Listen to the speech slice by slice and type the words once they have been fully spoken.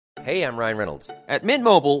Hey, I'm Ryan Reynolds. At Mint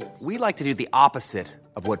Mobile, we like to do the opposite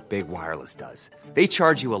of what Big Wireless does. They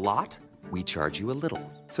charge you a lot, we charge you a little.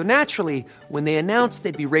 So naturally, when they announced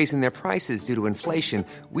they'd be raising their prices due to inflation,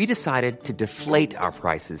 we decided to deflate our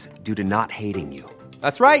prices due to not hating you.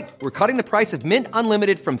 That's right. We're cutting the price of Mint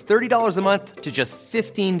Unlimited from $30 a month to just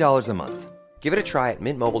 $15 a month. Give it a try at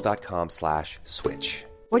mintmobile.com/switch.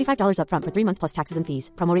 $45 up front for 3 months plus taxes and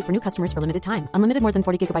fees. Promo rate for new customers for limited time. Unlimited more than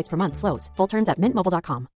 40 gigabytes per month. Slows full terms at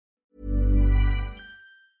mintmobile.com.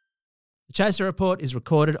 The Chaser Report is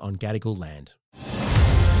recorded on Gadigal land.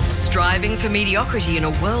 Striving for mediocrity in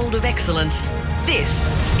a world of excellence. This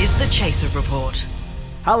is the Chaser Report.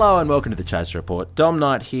 Hello and welcome to the Chaser Report. Dom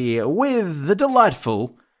Knight here with the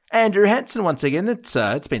delightful Andrew Hansen once again. It's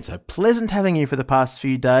been so pleasant having you for the past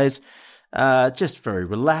few days. Just very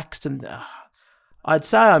relaxed and... I'd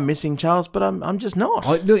say I'm missing Charles, but I'm just not.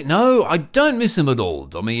 No, I don't miss him at all,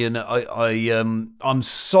 Dommy, and I'm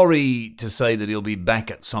sorry to say that he'll be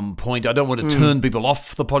back at some point. I don't want to turn people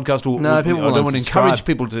off the podcast, I don't want to encourage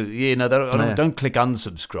people to. Don't click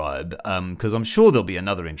unsubscribe, because I'm sure there'll be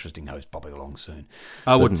another interesting host popping along soon.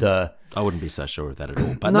 I wouldn't be so sure of that at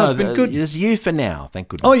all. But no, it's been good. There's you for now, thank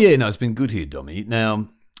goodness. Oh yeah, no, it's been good here, Dommy. Now.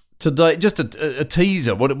 Today, just a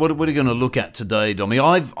teaser. What are we going to look at today, Dommy?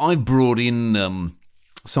 I've brought in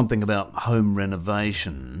something about home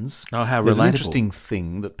renovations. Oh, how relatable. There's an interesting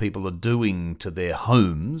thing that people are doing to their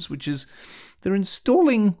homes, which is they're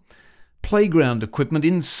installing playground equipment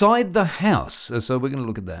inside the house. So we're going to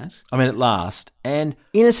look at that. I mean, at last. And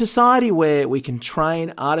in a society where we can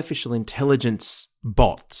train artificial intelligence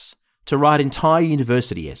bots to write entire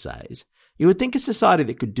university essays, you would think a society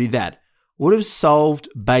that could do that would have solved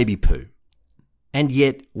baby poo. And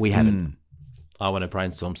yet we haven't. I want to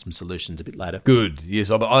brainstorm some solutions a bit later. Good. Yes,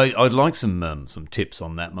 I'd like some tips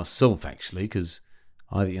on that myself, actually, because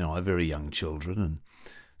I have very young children and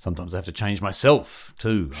sometimes I have to change myself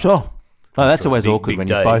too. Sure. Oh, that's always awkward when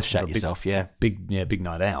you both shut yourself, Big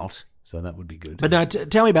night out. So that would be good. But now,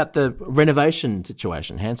 tell me about the renovation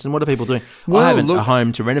situation, Hansen. What are people doing? Well, I haven't a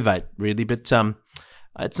home to renovate, really, but...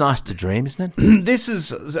 it's nice to dream, isn't it? This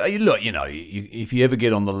is, look, if you ever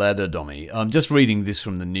get on the ladder, Dommy, I'm just reading this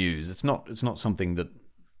from the news. It's not something that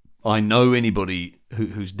I know anybody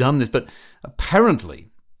who's done this, but apparently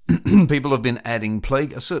people have been adding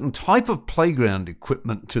a certain type of playground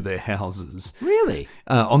equipment to their houses. Really?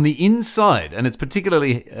 On the inside, and it's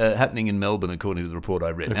particularly happening in Melbourne, according to the report I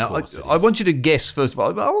read. Of course I want you to guess, first of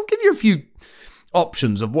all. I'll give you a few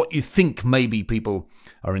options of what you think maybe people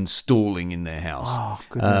are installing in their house. Oh,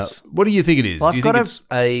 goodness. What do you think it is? Well, do you think it's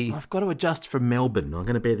I've got to adjust from Melbourne. I'm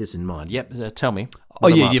going to bear this in mind. Yep, tell me.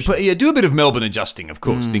 Do a bit of Melbourne adjusting, of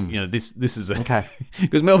course. This is okay.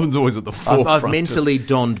 Because Melbourne's always at the forefront. I've mentally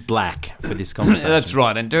donned black for this conversation. That's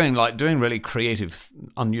right, and doing really creative,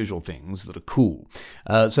 unusual things that are cool.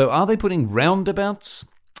 So are they putting roundabouts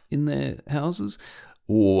in their houses?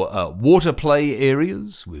 Or water play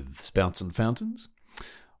areas with spouts and fountains,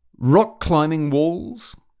 rock climbing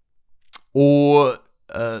walls, or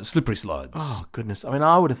slippery slides. Oh, goodness. I mean,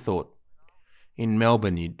 I would have thought in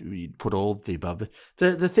Melbourne you'd put all of the above.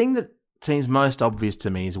 The thing that seems most obvious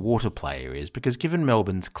to me is water play areas, because given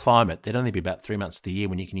Melbourne's climate, there'd only be about 3 months of the year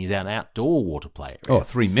when you can use an outdoor water play area.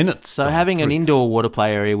 3 minutes. So having an indoor water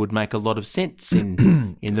play area would make a lot of sense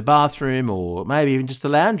in the bathroom, or maybe even just the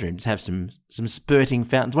lounge room. Just have some spurting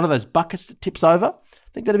fountains, one of those buckets that tips over.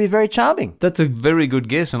 I think that'd be very charming. That's a very good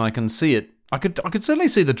guess, and I can see it. I could certainly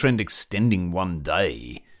see the trend extending one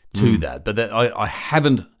day to that, but I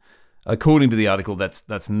haven't. According to the article,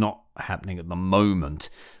 that's not happening at the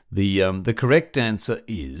moment. The correct answer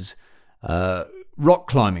is rock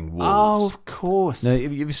climbing walls. Oh, of course. Now,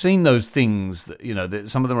 you've seen those things that,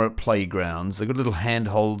 some of them are at playgrounds. They've got little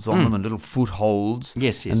handholds on them and little footholds.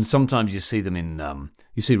 Yes. And sometimes you see them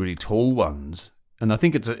you see really tall ones. And I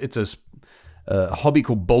think it's a hobby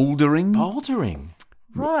called bouldering. Bouldering.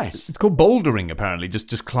 Right. It's called bouldering, apparently,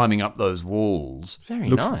 just climbing up those walls. Very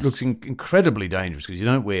nice. Looks incredibly dangerous because you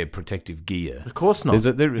don't wear protective gear. Of course not.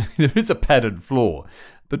 There is a padded floor.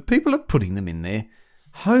 But people are putting them in their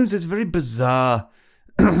homes. There's very bizarre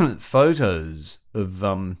photos of,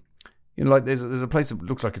 like there's a place that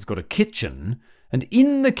looks like it's got a kitchen, and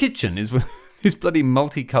in the kitchen is this bloody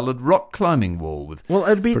multicoloured rock climbing wall with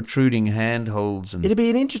protruding handholds. It'd be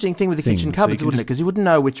an interesting thing with the kitchen cupboards, wouldn't it? Because you wouldn't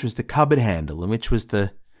know which was the cupboard handle and which was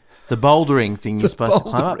the bouldering thing you're supposed to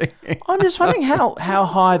climb up. I'm just wondering how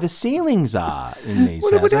high the ceilings are in these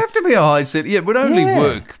houses. It would have to be a high ceiling. Yeah, it would only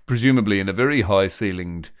work, presumably, in a very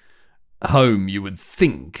high-ceilinged home, you would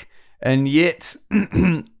think. And yet,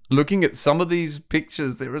 looking at some of these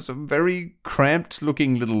pictures, there are some very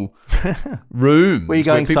cramped-looking little rooms. Where you're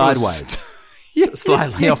going sideways.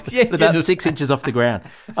 Slightly off, about just 6 inches off the ground.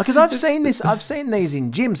 Because I've seen these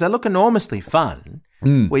in gyms. They look enormously fun.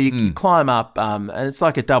 Where you climb up, and it's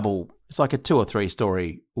like a 2 or 3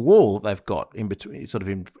 story wall they've got in between, sort of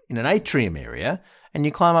in an atrium area, and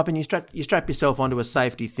you climb up and you strap yourself onto a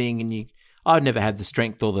safety thing. And I've never had the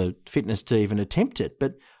strength or the fitness to even attempt it,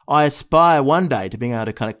 but I aspire one day to being able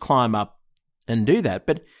to kind of climb up and do that.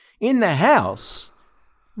 But in the house.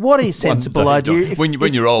 What a sensible idea. When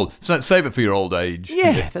you're old. So save it for your old age.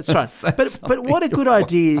 Yeah, that's right. But what a good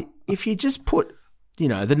idea if you just put,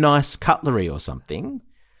 the nice cutlery or something,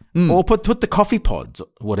 or put the coffee pods,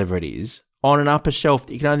 whatever it is, on an upper shelf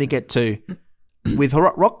that you can only get to with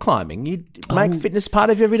rock climbing. You'd make fitness part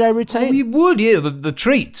of your everyday routine. Oh, you would, yeah. The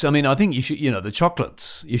treats. I mean, I think you should, the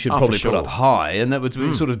chocolates, you should probably put up high, and that would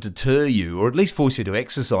sort of deter you, or at least force you to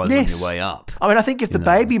exercise on your way up. I mean, I think if the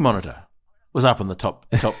baby monitor was up on the top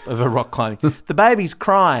of a rock climbing. The baby's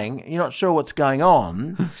crying, you're not sure what's going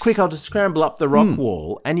on. Quick, I'll just scramble up the rock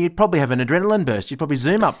wall, and you'd probably have an adrenaline burst. You'd probably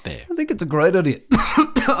zoom up there. I think it's a great idea.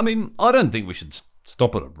 I mean, I don't think we should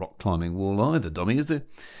stop at a rock climbing wall either, Dommy.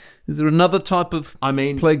 Is there another type of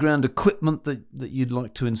playground equipment that you'd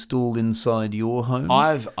like to install inside your home?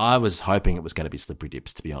 I was hoping it was going to be slippery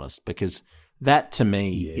dips, to be honest, because that, to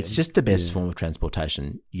me, it's just the best form of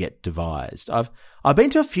transportation yet devised. I've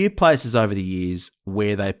been to a few places over the years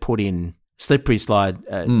where they put in slippery slide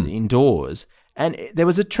indoors, and there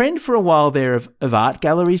was a trend for a while there of art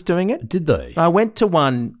galleries doing it. Did they? I went to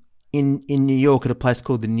one in New York at a place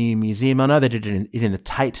called the New Museum. I know they did it in the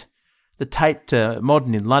Tate. The Tate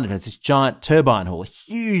Modern in London has this giant turbine hall, a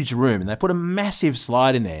huge room, and they put a massive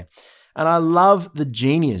slide in there. And I love the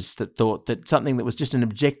genius that thought that something that was just an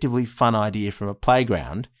objectively fun idea from a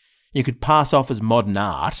playground, you could pass off as modern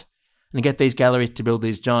art and get these galleries to build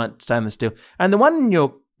these giant stainless steel. And the one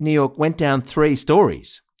in New York went down 3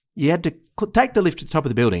 stories. You had to take the lift to the top of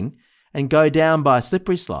the building and go down by a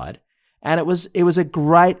slippery slide. And it was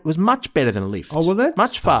much better than a lift. Oh, well, that's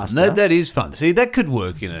much fun. faster. That is fun. See, that could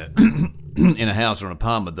work in a in a house or an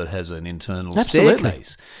apartment that has an internal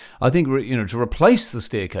staircase. I think to replace the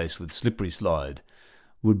staircase with slippery slide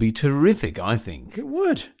would be terrific. I think it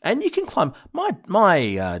would, and you can climb.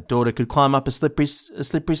 My daughter could climb up a slippery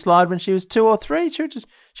slide when she was 2 or 3. She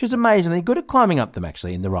was amazingly good at climbing up them,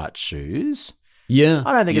 actually, in the right shoes. Yeah,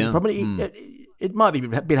 I don't think it's a problem. It might be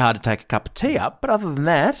a bit hard to take a cup of tea up, but other than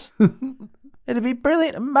that, it'd be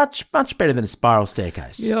brilliant. Much better than a spiral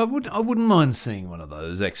staircase. Yeah, I wouldn't mind seeing one of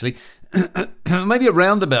those, actually. Maybe a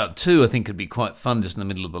roundabout too, I think could be quite fun, just in the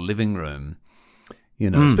middle of the living room.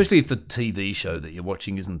 Especially if the TV show that you're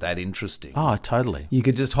watching isn't that interesting. Oh, totally. You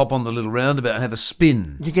could just hop on the little roundabout and have a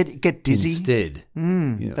spin. You get dizzy instead.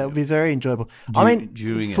 That would be very enjoyable.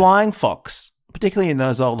 Flying fox. Particularly in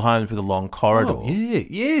those old homes with a long corridor. Oh, yeah,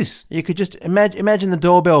 yes. You could just imagine the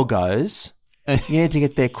doorbell goes. You need to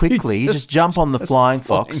get there quickly. You just jump on the flying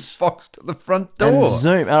fox to the front door. And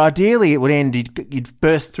zoom. And ideally, it would end, you'd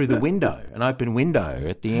burst through the window, an open window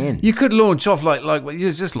at the end. You could launch off like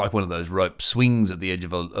just like one of those rope swings at the edge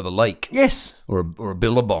of a lake. Yes. Or a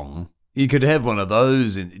billabong. You could have one of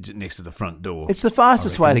those next to the front door. It's the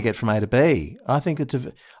fastest way to get from A to B. I think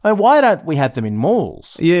why don't we have them in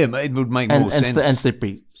malls? Yeah, it would make more sense. And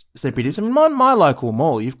slippery dips. I mean, my local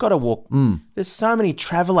mall, you've got to walk. There's so many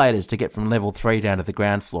travelators to get from level 3 down to the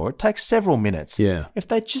ground floor. It takes several minutes. Yeah. If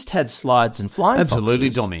they just had slides and flying Absolutely,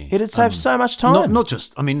 foxes, Dommy. It'd save so much time. Not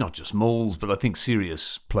just malls, but I think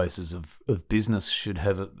serious places of business should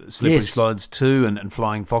have slippery slides too, and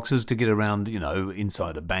flying foxes to get around,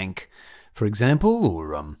 inside a bank, for example,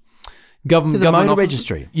 or government motor office.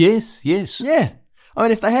 Registry. Yes. Yeah. I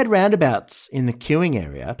mean, if they had roundabouts in the queuing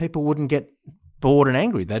area, people wouldn't get bored and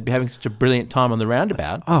angry. They'd be having such a brilliant time on the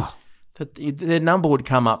roundabout that their number would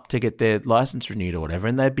come up to get their license renewed or whatever,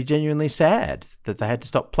 and they'd be genuinely sad that they had to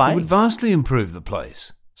stop playing. It would vastly improve the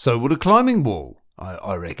place. So would a climbing wall,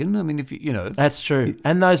 I reckon. I mean, if That's true.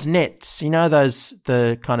 And those nets,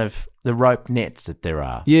 the kind of the rope nets that there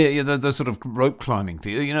are. Yeah, the sort of rope climbing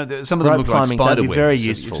thing. Some of them look like spider webs. Very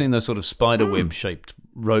useful. You've seen those sort of spider web shaped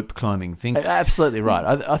rope climbing things. Absolutely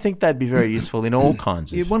right. I think that'd be very useful in all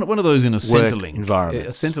kinds of one of those in a Centrelink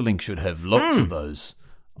environments. A Centrelink should have lots of those,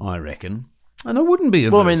 I reckon. And I wouldn't be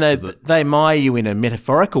averse. Well, I mean, they mire you in a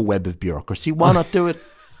metaphorical web of bureaucracy. Why not do it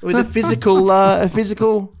with a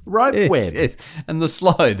physical rope web? Yes, and the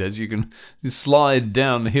slide, as you can slide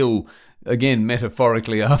downhill again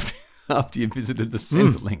metaphorically after you visited the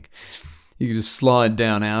Centrelink. You could just slide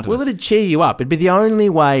down out of Well, it. it'd cheer you up. It'd be the only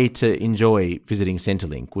way to enjoy visiting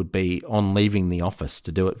Centrelink would be on leaving the office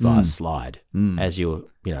to do it via slide as your,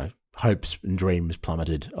 hopes and dreams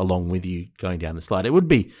plummeted along with you going down the slide. It would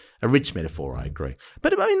be a rich metaphor, I agree.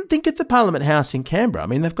 But, think of the Parliament House in Canberra.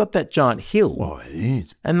 They've got that giant hill. Oh, it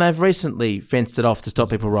is. And they've recently fenced it off to stop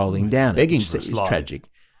people rolling down Begging it, which for a is slide. tragic.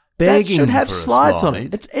 Begging that should have for a slides on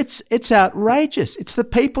slide. it. It's outrageous. It's the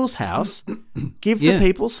People's House. Give the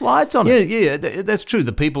people slides on it. Yeah, that's true.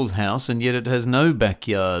 The People's House, and yet it has no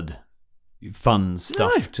backyard fun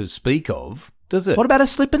stuff to speak of, does it? What about a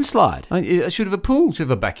slip and slide? It should have a pool, should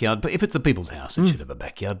have a backyard. But if it's the People's House, it should have a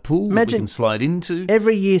backyard pool that we Imagine can slide into.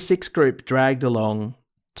 every Year 6 group dragged along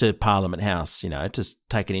to Parliament House, to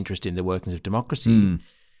take an interest in the workings of democracy,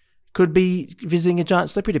 could be visiting a giant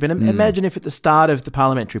slippery dip. And imagine if at the start of the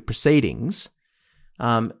parliamentary proceedings,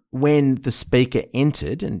 when the Speaker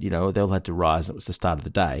entered, and, they all had to rise, and it was the start of the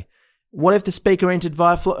day, what if the Speaker entered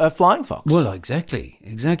via Flying Fox? Well, exactly.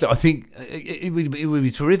 I think it would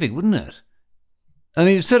be terrific, wouldn't it? It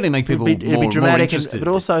would certainly make people it'd be more dramatic, interested. but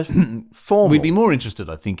also formal. We'd be more interested,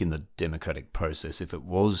 I think, in the democratic process if it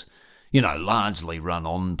was, largely run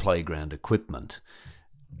on playground equipment.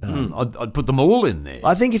 I'd put them all in there.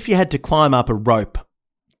 I think if you had to climb up a rope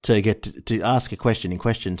to get to ask a question in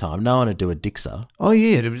question time, no one would do a Dixer. Oh,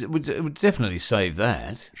 yeah, it would definitely save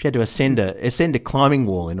that. If you had to ascend a climbing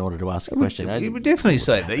wall in order to ask a question. It would definitely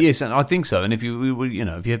save that, yes, and I think so. And if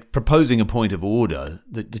if you're proposing a point of order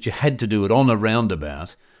that you had to do it on a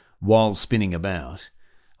roundabout while spinning about,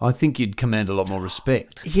 I think you'd command a lot more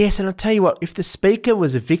respect. Yes, and I'll tell you what, if the Speaker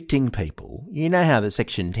was evicting people, you know how the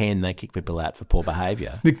Section 10, they kick people out for poor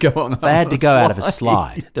behaviour. They had to go out of a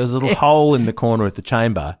slide. There was a little hole in the corner of the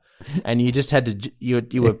chamber, and you just had to,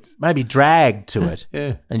 you were maybe dragged to it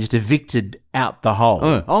and just evicted out the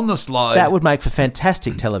hole. On the slide. That would make for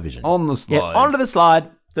fantastic television. On the slide. Yeah, onto the slide.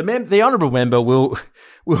 The honourable member will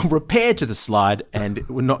repair to the slide and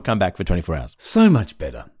will not come back for 24 hours. So much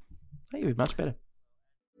better. I think it would be much better.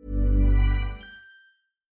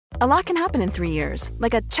 A lot can happen in 3 years,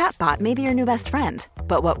 like a chatbot may be your new best friend.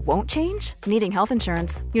 But what won't change? Needing health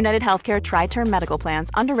insurance. United Healthcare Tri-Term Medical Plans,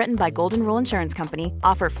 underwritten by Golden Rule Insurance Company,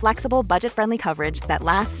 offer flexible, budget-friendly coverage that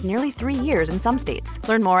lasts nearly 3 years in some states.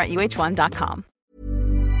 Learn more at uh1.com.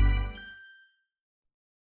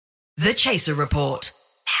 The Chaser Report.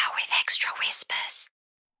 Now with extra whispers.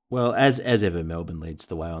 Well, as ever, Melbourne leads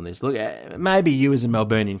the way on this. Look, maybe you as a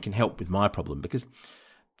Melburnian can help with my problem, because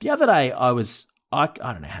the other day I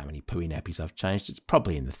don't know how many pooey nappies I've changed. It's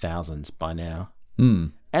probably in the thousands by now.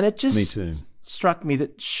 And it just struck me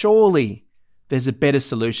that surely there's a better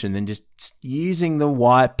solution than just using the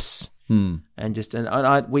wipes and just. And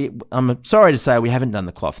I'm sorry to say we haven't done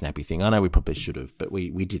the cloth nappy thing. I know we probably should have, but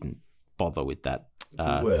we didn't bother with that.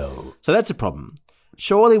 So that's a problem.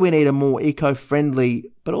 Surely we need a more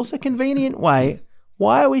eco-friendly but also convenient way.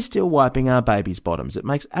 Why are we still wiping our babies' bottoms? It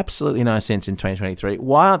makes absolutely no sense in 2023.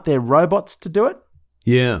 Why aren't there robots to do it?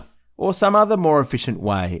 Yeah. Or some other more efficient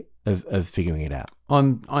way of figuring it out?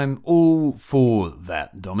 I'm all for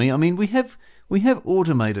that, Dommy. I mean, we have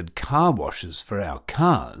automated car washes for our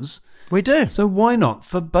cars. We do. So why not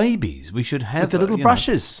for babies? We should have With the little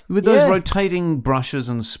brushes. with those rotating brushes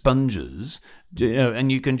and sponges,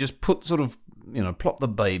 and you can just put plop the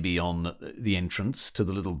baby on the entrance to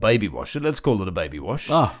the little baby wash. So let's call it a baby wash.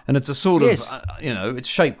 And it's a sort of, it's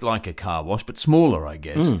shaped like a car wash, but smaller, I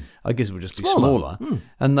guess. I guess it would just be smaller.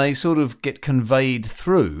 And they sort of get conveyed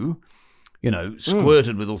through,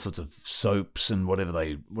 squirted with all sorts of soaps and whatever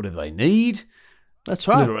they need. That's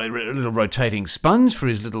right. A little rotating sponge for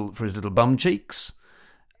his little bum cheeks.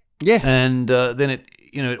 Yeah. And then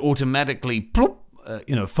it automatically plop,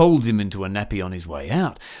 folds him into a nappy on his way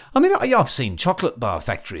out. I mean, I've seen chocolate bar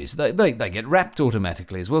factories. They get wrapped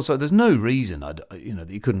automatically as well. So there's no reason that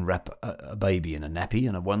you couldn't wrap a baby in a nappy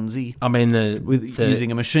and a onesie. I mean,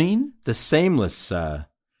 using a machine. The seamless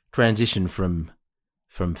transition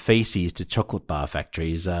from feces to chocolate bar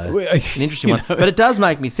factory is an interesting one. But it does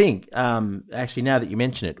make me think. Actually, now that you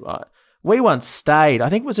mention it, we once stayed. I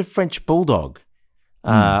think it was a French bulldog.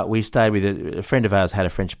 We stayed with a friend of ours had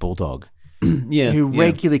a French bulldog. Who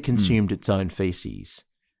regularly consumed its own feces.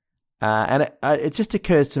 And it just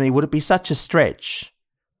occurs to me, would it be such a stretch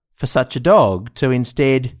for such a dog to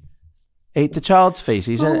instead eat the child's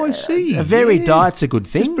feces? Oh, I see. A varied diet's a good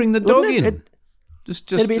thing. Just bring the dog in. It's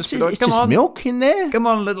just milk in there. Come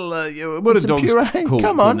on, little. What are dogs puree. called?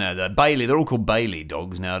 Come on. Now? Bailey. They're all called Bailey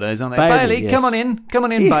dogs nowadays, aren't they? Bailey, yes. come on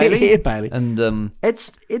in, Bailey. Yeah, Bailey. And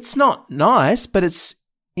it's not nice, but it's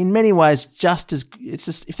in many ways just as. It's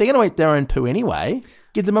just if they're going to eat their own poo anyway.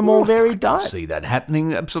 Give them a more varied diet. See that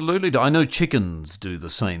happening? Absolutely. I know chickens do the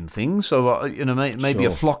same thing. So maybe a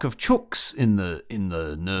Sure. flock of chooks in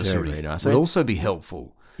the nursery very nice. would also be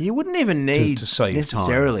helpful. You wouldn't even need to save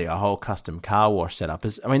necessarily a whole custom car wash setup.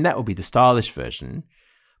 That would be the stylish version.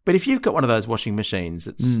 But if you've got one of those washing machines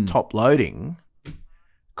that's top loading,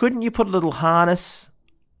 couldn't you put a little harness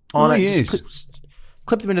on it? Yes. Just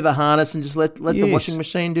clip them into the harness and just let the Yes. washing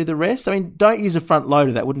machine do the rest. Don't use a front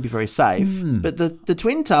loader. That wouldn't be very safe. But the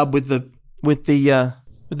twin tub with the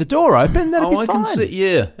door open, that'd be fine. I can see.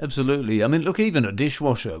 Yeah, absolutely. Look, even a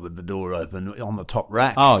dishwasher with the door open on the top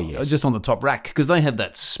rack. Oh, yes. Just on the top rack, because they have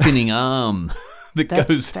that spinning arm that That's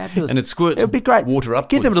goes fabulous. and it squirts. It would be great. Water upwards.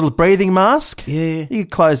 Give them a little breathing mask. Yeah. You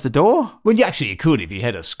could close the door. Well, you could if you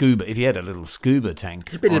had a scuba. If you had a little scuba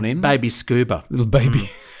tank A bit on of him, baby scuba. little baby.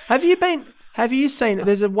 Have you seen,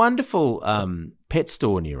 there's a wonderful pet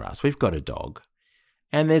store near us. We've got a dog.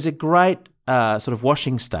 And there's a great sort of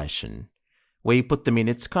washing station where you put them in.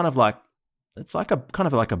 It's kind of like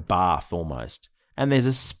a bath almost. And there's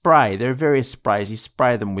a spray. There are various sprays. You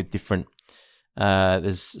spray them with different,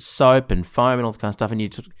 there's soap and foam and all that kind of stuff. And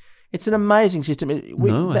it's an amazing system.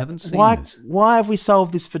 I haven't seen this. Why have we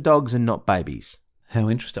solved this for dogs and not babies? How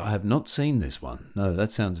interesting. I have not seen this one. No,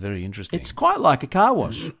 that sounds very interesting. It's quite like a car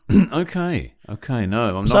wash. Okay.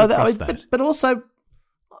 No, I'm not across that. But also,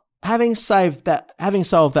 having solved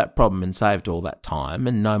that problem and saved all that time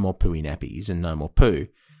and no more pooey nappies and no more poo,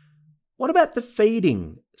 what about the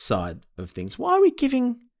feeding side of things? Why are we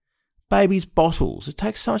giving babies bottles? It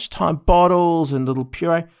takes so much time. Bottles and little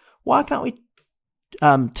puree. Why can't we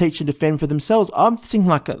teach them to fend for themselves? I'm thinking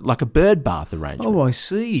like a bird bath arrangement. Oh, I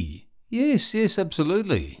see. Yes,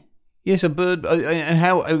 absolutely. Yes, a bird. And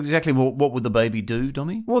how exactly? What would the baby do,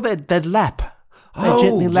 Dommy? Well, they'd lap. They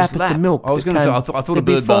gently lap at the milk. I was going to say, I thought a there'd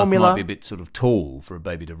be bird bath formula. might be a bit sort of tall for a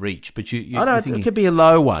baby to reach, but you I know, you're thinking, it could be a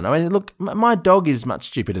low one. Look, my dog is much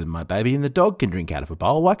stupider than my baby, and the dog can drink out of a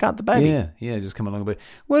bowl. Why can't the baby? Yeah, just come along a bit.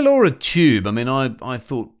 Well, or a tube. I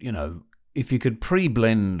thought, if you could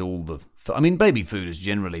pre-blend all the... baby food is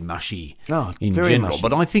generally mushy in very general, mushy.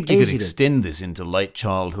 but I think you could Easy to- extend this into late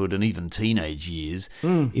childhood and even teenage years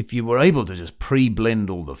if you were able to just pre-blend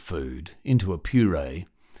all the food into a puree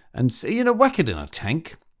and, whack it in a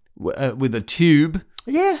tank with a tube.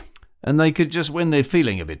 Yeah. And they could just, when they're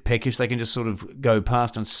feeling a bit peckish, they can just sort of go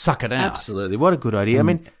past and suck it out. Absolutely. What a good idea.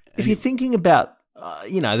 If you're thinking about,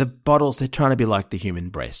 the bottles, they're trying to be like the human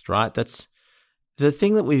breast, right? That's the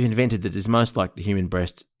thing that we've invented that is most like the human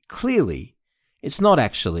breast. Clearly, it's not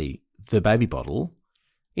actually the baby bottle.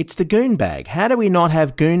 It's the goon bag. How do we not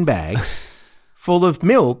have goon bags full of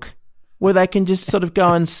milk where they can just sort of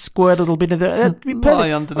go and squirt a little bit of that?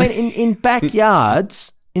 Lie underneath. In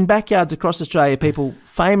backyards... In backyards across Australia, people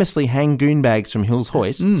famously hang goon bags from Hills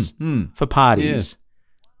hoists for parties. Yeah.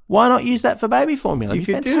 Why not use that for baby formula? You It'd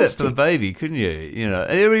be could do that for the fantastic. baby, couldn't you?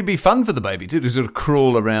 It would be fun for the baby too, to sort of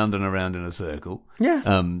crawl around and around in a circle.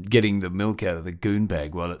 Yeah. Getting the milk out of the goon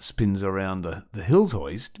bag while it spins around the Hills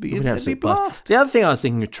hoist. It would It'd be absolute blast. The other thing I was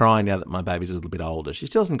thinking of trying now that my baby's a little bit older, she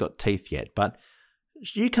still hasn't got teeth yet, but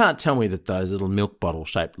you can't tell me that those little milk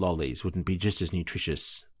bottle-shaped lollies wouldn't be just as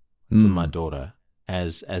nutritious for my daughter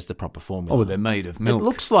as the proper formula. Oh, well, they're made of milk. It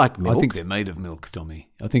looks like milk. I think they're made of milk, Tommy.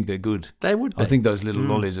 I think they're good. They would be. I think those little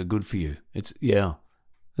lollies are good for you. It's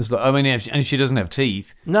like, and she doesn't have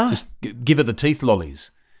teeth. No. Just give her the teeth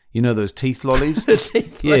lollies. You know those teeth lollies?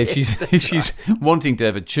 Yeah, if she's wanting to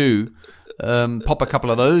have a chew, pop a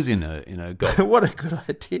couple of those in her gob. What a good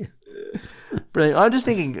idea. Brilliant. I'm just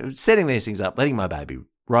thinking of setting these things up, letting my baby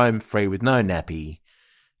roam free with no nappy,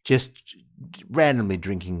 just randomly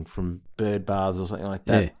drinking from bird baths or something like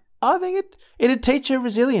that. Yeah. I think it'd teach her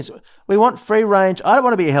resilience. We want free range. I don't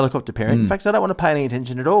want to be a helicopter parent. In fact, I don't want to pay any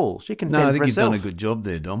attention at all. She can fend No, I for think you've herself. done a good job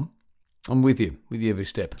there, Dom. I'm with you every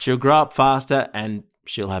step. She'll grow up faster and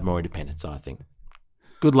she'll have more independence, I think.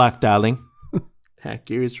 Good luck, darling.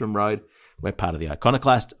 Curious from Road. We're part of the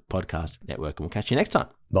Iconoclast Podcast Network, and we'll catch you next time.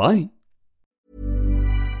 Bye.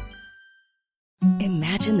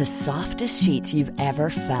 Imagine the softest sheets you've ever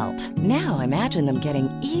felt. Now imagine them getting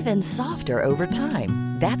even softer over time.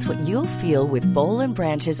 That's what you'll feel with Boll &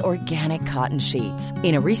 Branch's organic cotton sheets.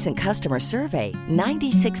 In a recent customer survey,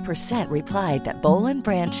 96% replied that Boll &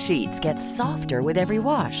 Branch sheets get softer with every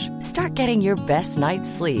wash. Start getting your best night's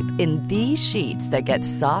sleep in these sheets that get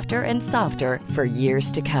softer and softer for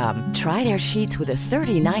years to come. Try their sheets with a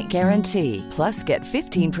 30-night guarantee. Plus, get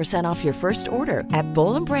 15% off your first order at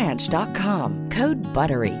bollandbranch.com. Code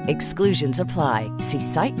BUTTERY. Exclusions apply. See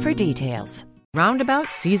site for details.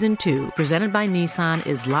 Roundabout Season 2, presented by Nissan,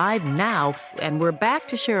 is live now, and we're back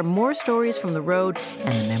to share more stories from the road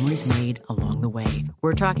and the memories made along the way.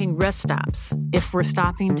 We're talking rest stops, if we're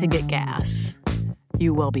stopping to get gas.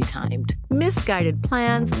 You will be timed. Misguided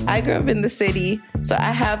plans. I grew up in the city, so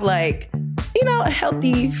I have a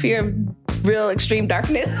healthy fear of real extreme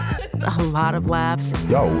darkness. A lot of laughs.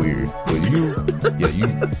 Y'all weird, but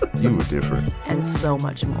you were different. And so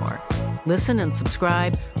much more. Listen and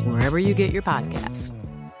subscribe wherever you get your podcasts.